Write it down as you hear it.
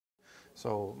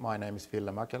So my name is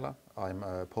Ville Mäkelä. I'm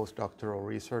a postdoctoral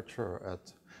researcher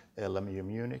at LMU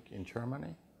Munich in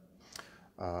Germany.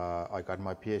 I got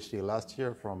my PhD last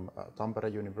year from Tampere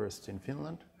University in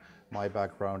Finland. My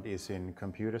background is in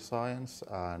computer science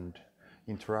and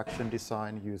interaction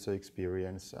design, user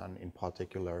experience, and in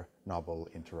particular, novel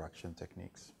interaction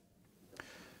techniques.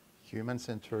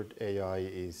 Human-centered AI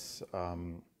is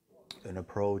an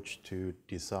approach to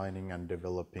designing and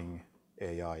developing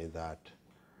AI that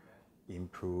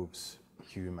improves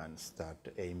humans, that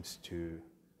aims to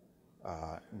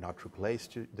not replace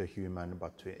the human,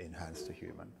 but to enhance the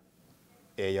human.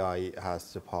 AI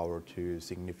has the power to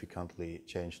significantly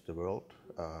change the world.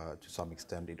 To some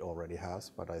extent it already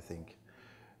has, but I think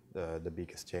the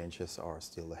biggest changes are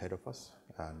still ahead of us,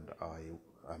 and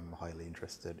I am highly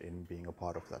interested in being a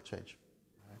part of that change.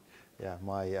 Yeah,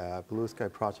 my blue sky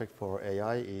project for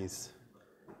AI is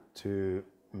to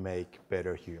make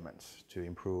better humans, to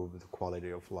improve the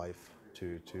quality of life,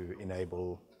 to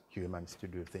enable humans to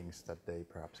do things that they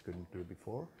perhaps couldn't do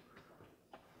before,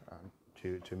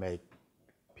 to make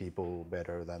people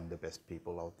better than the best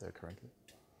people out there currently.